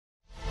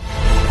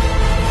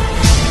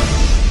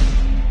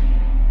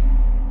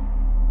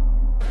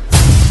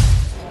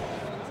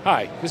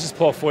Hi, this is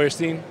Paul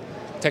Feuerstein,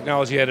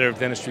 Technology Editor of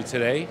Dentistry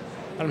Today.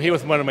 I'm here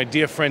with one of my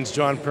dear friends,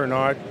 John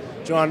Pernard.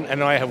 John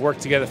and I have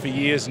worked together for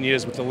years and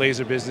years with the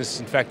laser business.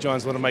 In fact,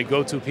 John's one of my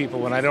go-to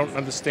people. When I don't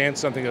understand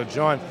something, I go,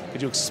 John,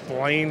 could you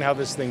explain how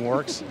this thing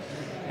works?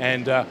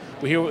 And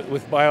we're here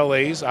with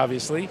Biolase,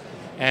 obviously,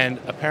 and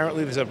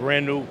apparently there's a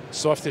brand new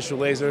soft tissue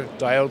laser,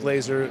 diode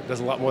laser, does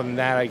a lot more than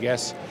that, I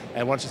guess.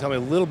 And why don't you tell me a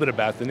little bit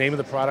about the name of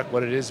the product,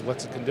 what it is,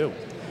 what it can do?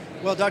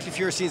 Well, Dr.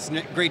 Feuerstein, it's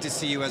great to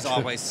see you as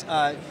always.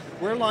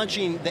 We're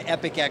launching the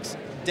EPIC-X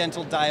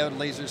dental diode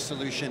laser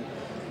solution.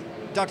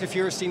 Dr.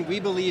 Feuerstein, we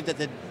believe that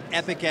the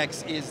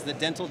EPIC-X is the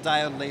dental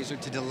diode laser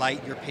to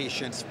delight your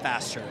patients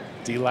faster.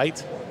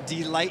 Delight?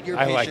 Delight your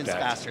patients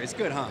faster. It's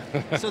good, huh?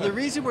 So the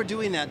reason we're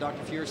doing that,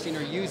 Dr. Feuerstein,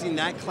 or using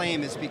that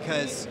claim is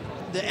because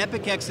the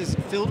EPIC-X is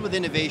filled with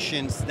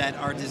innovations that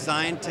are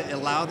designed to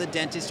allow the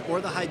dentist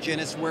or the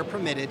hygienist, where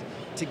permitted,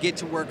 to get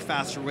to work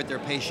faster with their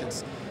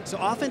patients. So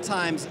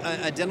oftentimes,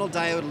 a dental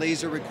diode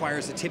laser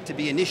requires a tip to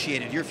be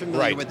initiated. You're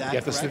familiar with that, You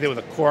have to correct? sit there with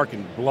a cork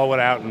and blow it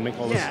out and make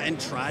all this. Yeah, and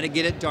try to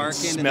get it darkened.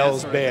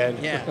 Smells and that sort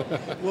of bad.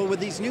 thing. Yeah. Well, with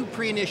these new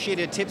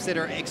pre-initiated tips that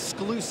are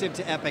exclusive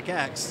to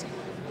EPIC-X,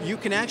 you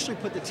can actually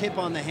put the tip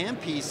on the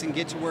handpiece and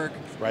get to work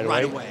right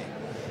away.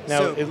 Now,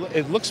 so,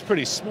 it looks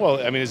pretty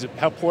small. I mean,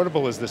 how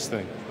portable is this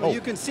thing? Well, you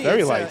can see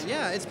very it's, light.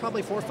 Yeah, it's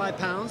probably 4 or 5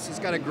 pounds. It's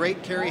got a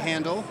great carry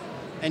handle,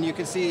 and you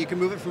can see you can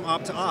move it from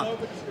op to op.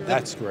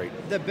 That's great.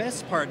 The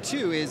best part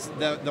too is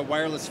the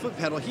wireless foot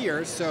pedal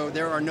here. So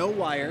there are no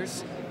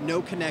wires,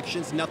 no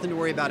connections, nothing to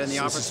worry about in the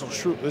operatory. This is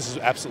true. This is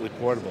absolutely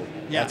portable.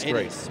 Yeah, that's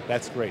great. it is.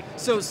 That's great.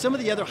 So some of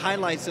the other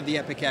highlights of the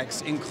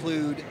EPIC-X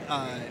include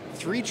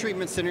 3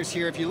 treatment centers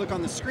here. If you look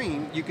on the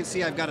screen, you can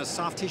see I've got a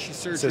soft tissue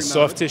surgery It says mode.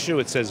 soft tissue,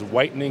 it says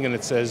whitening, and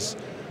it says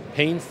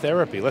pain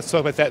therapy. Let's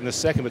talk about that in a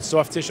second, but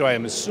soft tissue, I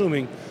am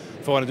assuming,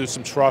 if I want to do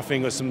some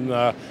troughing or some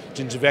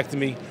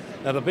gingivectomy.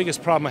 Now, the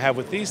biggest problem I have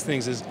with these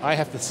things is I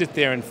have to sit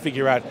there and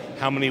figure out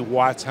how many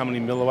watts, how many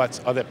milliwatts.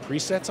 Are there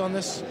presets on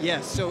this?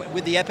 Yes, so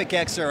with the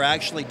EPIC-X, there are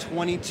actually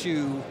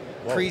 22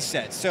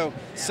 presets. So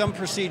some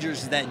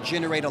procedures that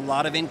generate a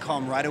lot of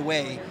income right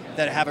away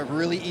that have a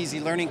really easy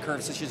learning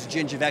curve, such as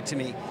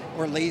gingivectomy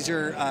or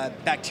laser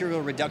bacterial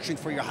reduction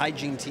for your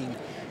hygiene team.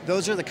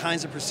 Those are the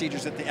kinds of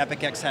procedures that the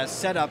EPIC-X has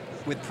set up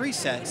with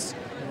presets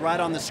right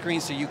on the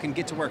screen so you can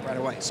get to work right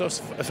away. So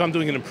if I'm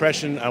doing an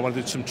impression, I want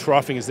to do some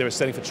troughing, is there a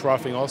setting for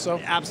troughing also?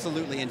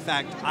 Absolutely. In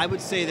fact, I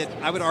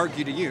would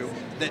argue to you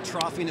that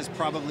troughing is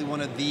probably one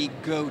of the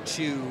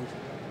go-to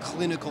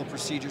clinical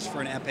procedures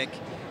for an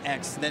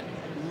EPIC-X that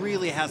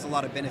really has a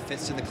lot of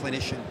benefits to the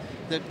clinician.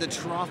 The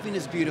troughing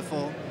is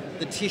beautiful.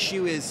 The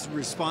tissue is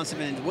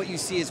responsive, and what you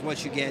see is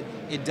what you get.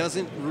 It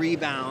doesn't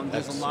rebound.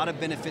 There's a lot of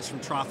benefits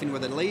from troughing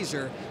with a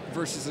laser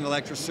versus an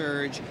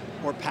electrosurge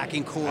or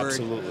packing cord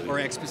or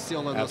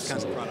Expicil or those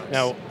kinds of products.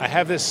 Now, I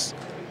have this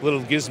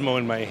little gizmo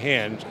in my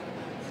hand.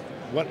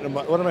 What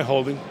am I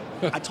holding?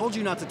 I told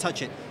you not to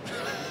touch it.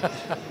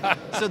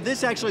 So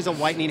this actually is a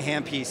whitening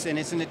handpiece, and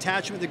it's an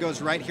attachment that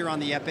goes right here on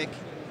the EPIC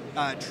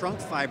trunk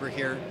fiber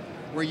here,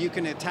 where you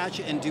can attach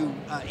it and do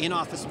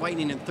in-office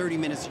whitening in 30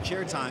 minutes of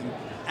chair time,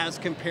 as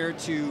compared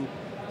to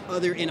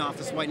other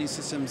in-office whitening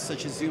systems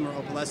such as Zoom or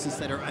Opalescence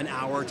that are an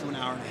hour to an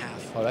hour and a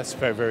half. Oh, that's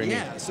very, very neat.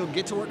 Yeah, so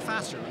get to work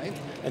faster, right?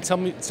 And tell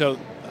me, so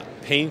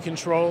pain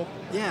control?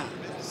 Yeah,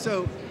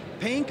 so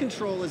pain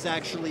control is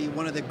actually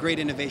one of the great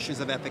innovations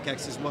of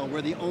EPIC-X as well.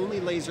 We're the only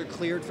laser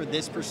cleared for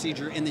this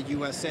procedure in the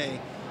USA.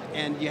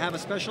 And you have a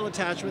special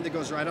attachment that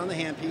goes right on the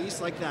handpiece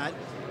like that,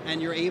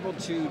 and you're able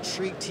to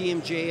treat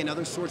TMJ and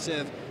other sorts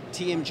of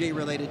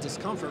TMJ-related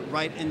discomfort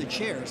right in the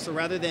chair. So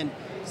rather than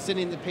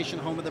sending the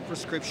patient home with a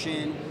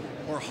prescription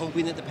or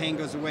hoping that the pain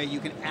goes away,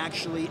 you can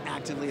actually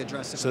actively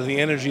address it. So the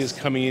energy is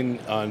coming in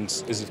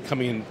is it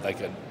coming in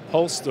like a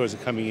pulse, or is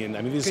it coming in,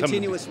 I mean, these are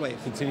continuous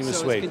wave. Continuous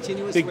so wave. It's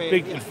continuous big,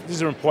 wave.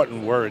 These are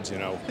important words, you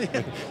know.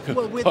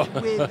 Well, with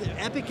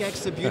EPIC-X,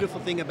 the beautiful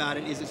thing about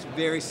it is it's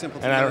very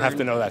simple to learn. And I don't have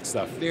to know that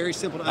stuff. Very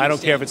simple to understand. I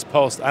don't care if it's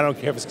pulsed. I don't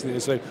care if it's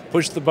continuous wave.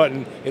 Push the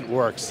button, it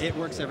works. It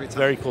works every time.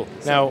 Very cool.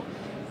 Now,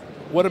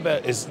 what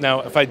about,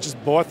 if I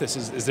just bought this,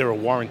 is there a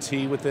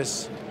warranty with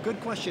this?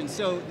 Good question.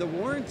 So the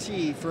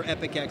warranty for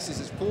EPIC-X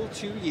is a full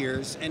 2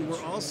 years, and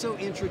we're also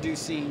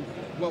introducing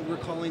what we're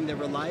calling the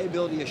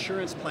reliability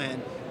assurance plan,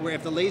 where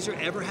if the laser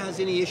ever has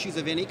any issues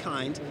of any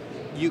kind,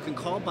 you can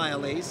call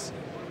Biolase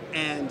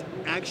and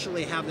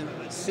actually have them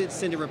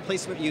send a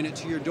replacement unit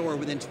to your door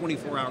within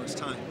 24 hours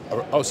time.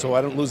 Oh, so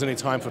I don't lose any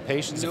time for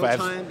patients? No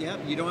time, yeah.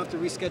 You don't have to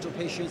reschedule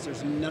patients.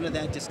 There's none of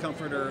that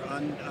discomfort or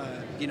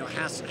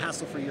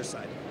hassle for your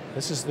side.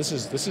 This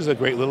is a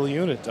great little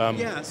unit.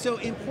 Yeah, so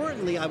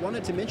importantly, I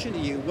wanted to mention to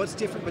you what's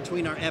different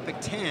between our EPIC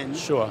 10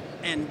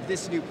 and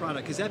this new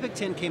product, because EPIC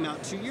 10 came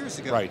out 2 years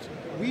ago. Right.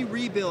 We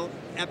rebuilt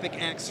Epic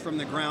X from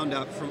the ground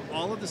up, from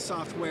all of the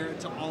software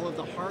to all of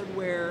the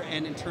hardware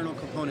and internal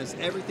components.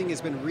 Everything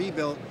has been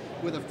rebuilt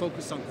with a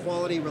focus on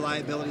quality,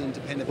 reliability, and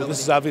dependability. Well, this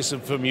is obviously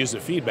from user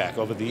feedback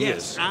over the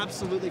years. Yes,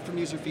 absolutely from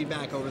user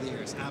feedback over the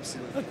years,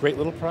 absolutely. A great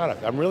little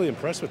product. I'm really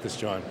impressed with this,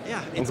 John.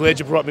 Yeah. I'm glad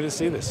you brought me to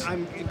see this.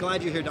 I'm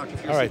glad you're here, Dr.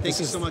 Fierce. All right, Thank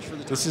you so much for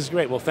the time. This is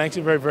great. Well, thank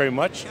you very, very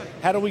much. Yeah.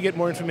 How do we get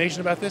more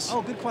information about this?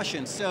 Oh, good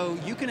question. So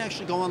you can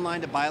actually go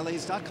online to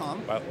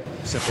biolase.com. Well,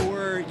 simple.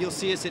 Or you'll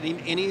see us at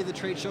any of the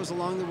trade shows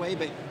along the way,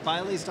 but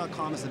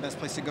biolase.com is the best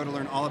place to go to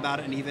learn all about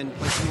it and even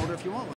place an order if you want one.